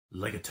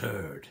like a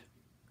turd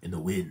in the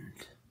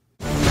wind.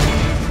 How's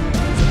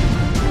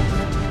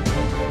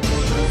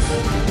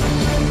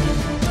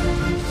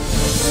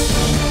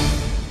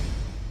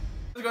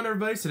it going,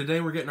 everybody? So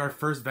today we're getting our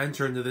first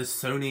venture into this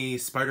Sony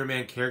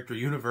Spider-Man character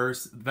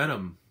universe,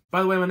 Venom.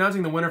 By the way, I'm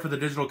announcing the winner for the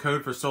digital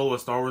code for Solo: A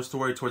Star Wars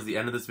Story towards the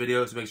end of this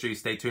video, so make sure you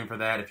stay tuned for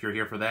that if you're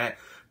here for that.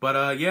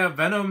 But yeah,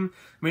 Venom,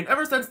 I mean,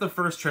 ever since the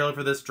first trailer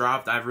for this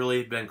dropped, I've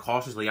really been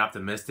cautiously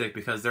optimistic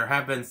because there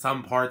have been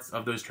some parts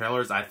of those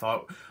trailers I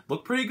thought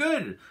looked pretty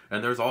good.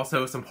 And there's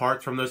also some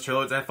parts from those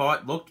trailers I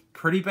thought looked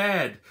pretty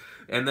bad.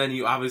 And then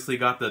you obviously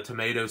got the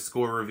tomato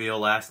score reveal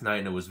last night,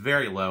 and it was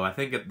very low. I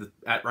think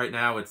at right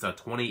now it's a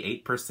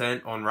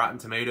 28% on Rotten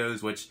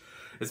Tomatoes, which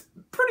is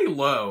pretty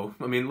low.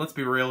 I mean, let's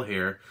be real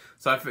here.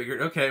 So I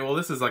figured, okay, well,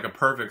 this is like a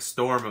perfect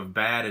storm of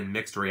bad and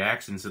mixed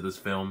reactions to this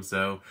film,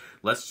 so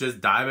let's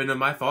just dive into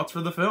my thoughts for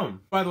the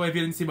film. By the way, if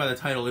you didn't see by the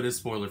title, it is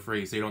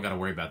spoiler-free, so you don't gotta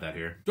worry about that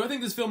here. Do I think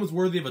this film is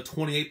worthy of a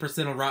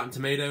 28% on Rotten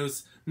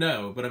Tomatoes?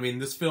 No, but I mean,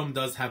 this film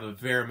does have a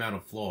fair amount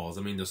of flaws.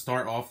 I mean, to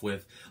start off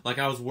with, like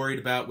I was worried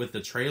about with the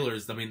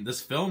trailers, I mean,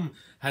 this film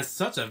has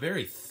such a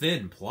very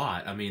thin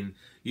plot. I mean,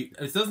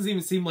 it doesn't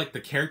even seem like the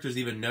characters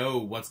even know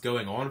what's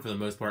going on for the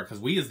most part, because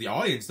we as the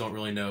audience don't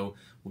really know,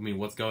 I mean,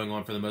 what's going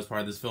on for the most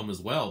part of this film as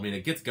well. I mean,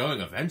 it gets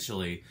going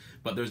eventually,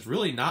 but there's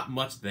really not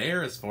much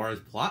there as far as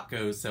plot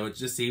goes, so it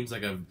just seems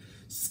like a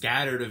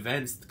scattered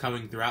events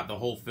coming throughout the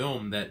whole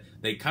film that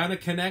they kind of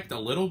connect a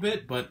little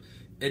bit, but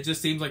it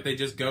just seems like they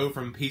just go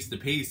from piece to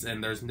piece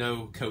and there's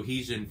no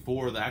cohesion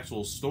for the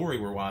actual story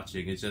we're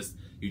watching. It's just,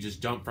 you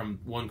just jump from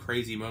one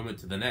crazy moment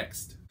to the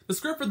next. The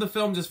script for the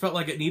film just felt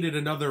like it needed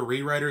another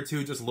rewrite or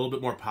two, just a little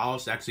bit more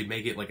polished to actually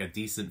make it like a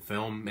decent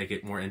film, make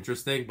it more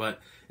interesting, but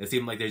it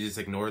seemed like they just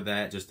ignored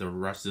that just to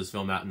rush this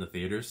film out in the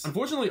theaters.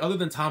 Unfortunately, other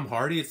than Tom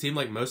Hardy, it seemed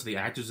like most of the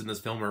actors in this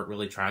film aren't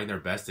really trying their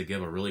best to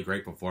give a really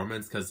great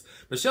performance, because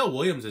Michelle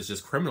Williams is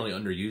just criminally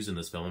underused in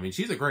this film. I mean,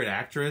 she's a great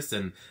actress,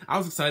 and I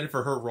was excited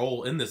for her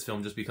role in this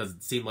film just because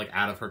it seemed like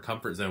out of her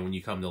comfort zone when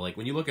you come to, like,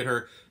 when you look at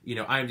her, you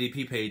know,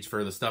 IMDb page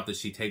for the stuff that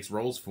she takes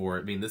roles for.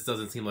 I mean, this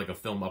doesn't seem like a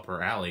film up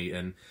her alley,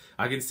 and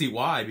I can see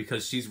why,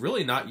 because she's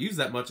really not used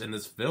that much in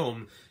this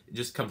film,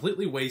 just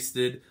completely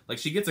wasted. Like,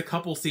 she gets a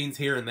couple scenes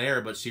here and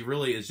there, but she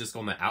really is just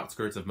on the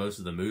outskirts of most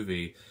of the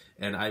movie,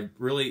 and I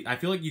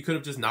feel like you could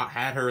have just not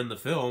had her in the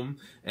film,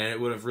 and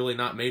it would have really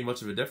not made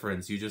much of a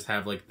difference. You just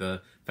have, like,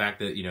 the fact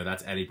that, you know,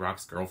 that's Eddie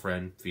Brock's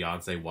girlfriend,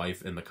 fiance,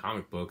 wife in the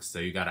comic books, so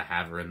you gotta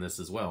have her in this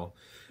as well.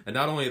 And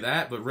not only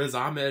that, but Riz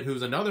Ahmed,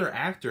 who's another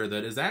actor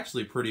that is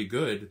actually pretty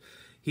good,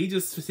 he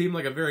just seemed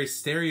like a very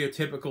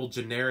stereotypical,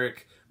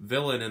 generic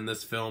villain in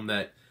this film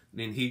that, I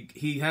mean,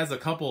 he has a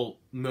couple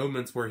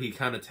moments where he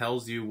kind of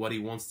tells you what he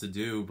wants to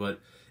do, but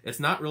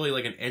it's not really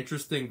like an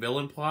interesting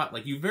villain plot.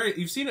 Like,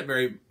 you've seen it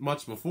very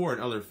much before in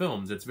other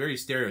films. It's very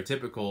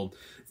stereotypical.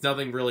 It's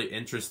nothing really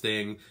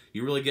interesting.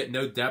 You really get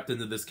no depth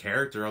into this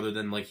character other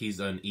than, like, he's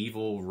an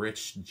evil,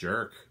 rich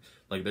jerk.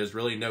 Like, there's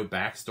really no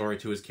backstory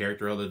to his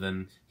character other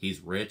than he's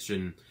rich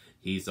and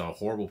he's a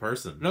horrible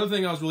person. Another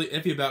thing I was really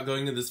iffy about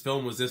going into this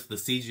film was if the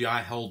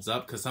CGI holds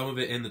up, because some of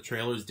it in the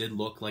trailers did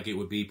look like it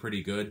would be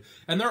pretty good.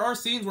 And there are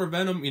scenes where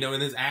Venom, you know,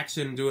 in his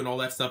action, doing all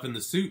that stuff in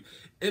the suit,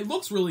 it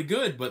looks really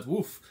good, but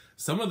woof.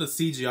 Some of the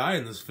CGI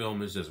in this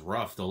film is just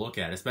rough to look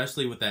at,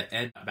 especially with that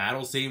end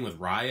battle scene with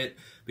Riot,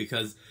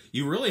 because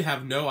you really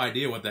have no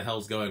idea what the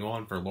hell's going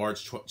on for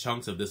large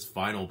chunks of this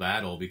final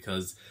battle,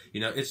 because, you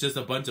know, it's just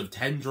a bunch of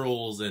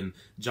tendrils and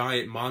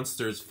giant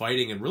monsters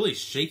fighting and really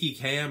shaky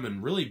cam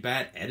and really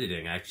bad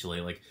editing,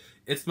 actually. Like,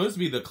 it's supposed to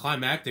be the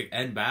climactic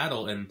end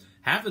battle, and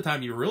half the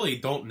time you really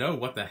don't know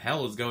what the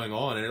hell is going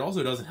on, and it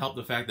also doesn't help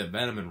the fact that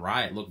Venom and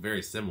Riot look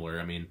very similar.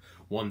 I mean,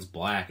 one's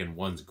black and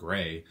one's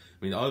gray.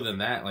 I mean, other than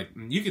that, like,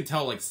 you can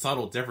tell, like,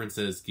 subtle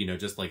differences, you know,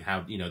 just like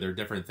how, you know, there are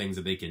different things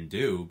that they can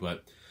do,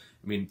 but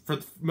I mean, for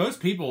most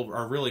people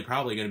are really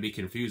probably going to be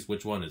confused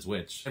which one is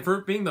which. And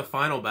for being the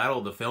final battle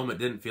of the film, it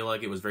didn't feel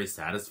like it was very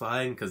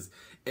satisfying, because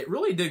it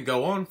really didn't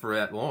go on for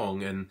that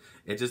long, and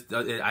I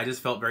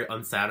just felt very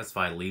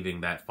unsatisfied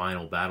leaving that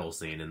final battle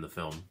scene in the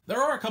film.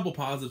 There are a couple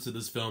positives to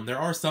this film. There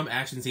are some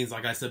action scenes,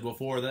 like I said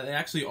before, that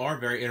actually are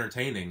very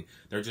entertaining.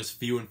 They're just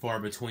few and far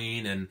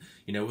between, and,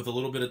 you know, with a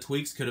little bit of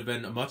tweaks could have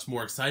been much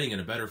more exciting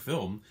and a better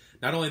film.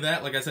 Not only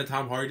that, like I said,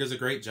 Tom Hardy does a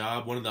great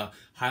job. One of the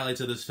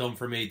highlights of this film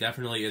for me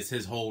definitely is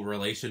his whole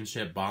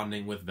relationship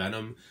bonding with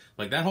Venom.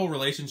 Like, that whole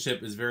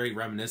relationship is very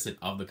reminiscent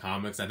of the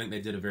comics. I think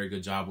they did a very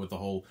good job with the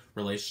whole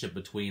relationship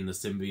between the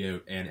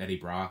symbiote and Eddie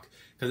Brock,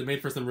 because it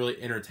made for some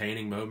really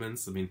entertaining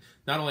moments. I mean,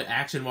 not only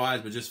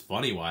action-wise, but just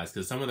funny-wise,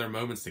 because some of their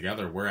moments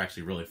together were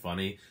actually really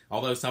funny,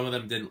 although some of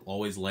them didn't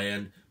always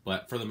land.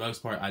 But for the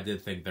most part, I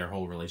did think their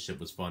whole relationship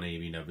was funny,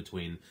 you know,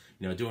 between,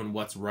 you know, doing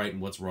what's right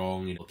and what's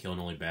wrong, you know, killing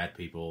only bad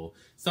people,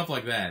 stuff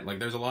like that. Like,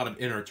 there's a lot of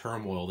inner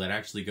turmoil that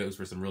actually goes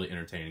for some really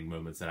entertaining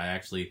moments that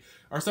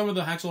are some of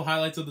the actual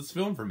highlights of this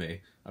film for me.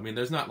 I mean,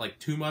 there's not, like,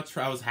 too much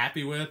I was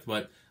happy with,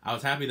 but I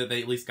was happy that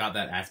they at least got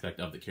that aspect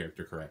of the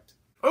character correct.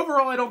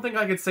 Overall, I don't think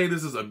I could say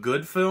this is a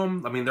good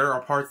film. I mean, there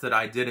are parts that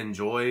I did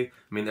enjoy. I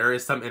mean, there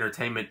is some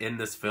entertainment in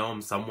this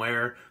film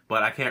somewhere,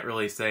 but I can't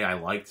really say I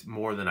liked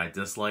more than I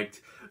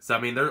disliked. So, I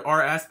mean, there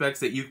are aspects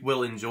that you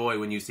will enjoy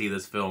when you see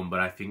this film, but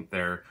I think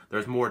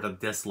there's more to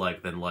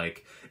dislike than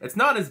like. It's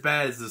not as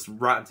bad as this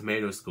Rotten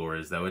Tomato score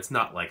is, though. It's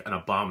not like an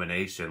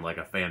abomination, like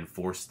a fan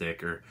force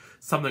stick or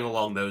something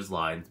along those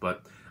lines,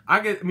 but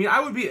I'm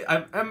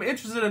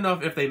interested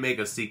enough if they make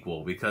a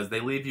sequel, because they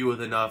leave you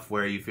with enough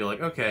where you feel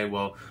like, okay,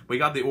 well, we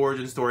got the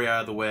origin story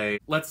out of the way.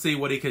 Let's see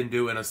what he can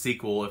do in a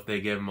sequel if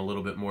they give him a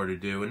little bit more to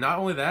do. And not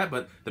only that,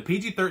 but the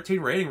PG-13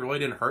 rating really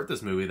didn't hurt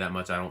this movie that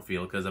much, I don't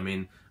feel, because, I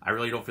mean, I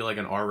really don't feel like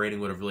an R rating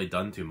would have really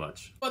done too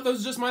much. But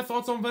those are just my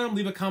thoughts on Venom.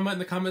 Leave a comment in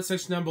the comment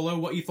section down below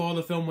what you thought of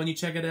the film when you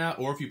check it out,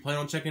 or if you plan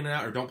on checking it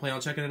out or don't plan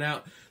on checking it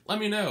out. Let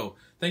me know.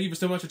 Thank you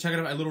so much for checking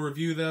out my little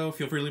review, though.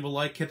 Feel free to leave a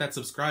like, hit that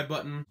subscribe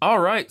button.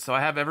 Alright, so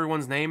I have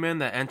everyone's name in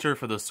that entered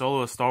for the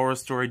Solo: A Star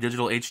Wars Story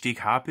digital HD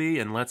copy,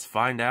 and let's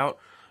find out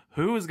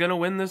who is going to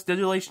win this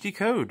digital HD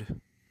code.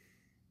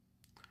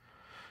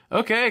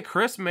 Okay,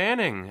 Chris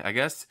Manning. I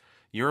guess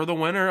you're the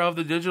winner of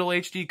the digital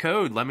HD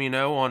code. Let me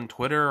know on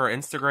Twitter or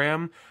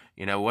Instagram,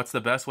 you know, what's the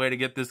best way to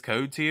get this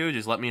code to you.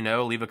 Just let me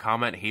know. Leave a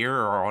comment here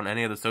or on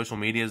any of the social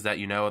medias that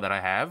you know that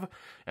I have,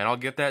 and I'll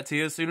get that to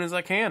you as soon as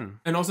I can.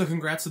 And also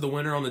congrats to the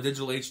winner on the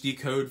digital HD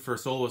code for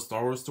Solo: A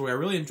Star Wars Story. I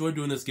really enjoyed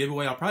doing this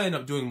giveaway. I'll probably end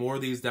up doing more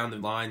of these down the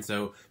line,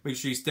 so make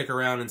sure you stick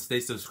around and stay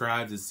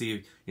subscribed to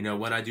see, you know,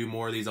 when I do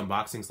more of these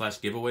unboxing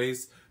 /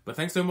 giveaways. But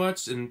thanks so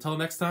much, and until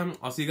next time,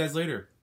 I'll see you guys later.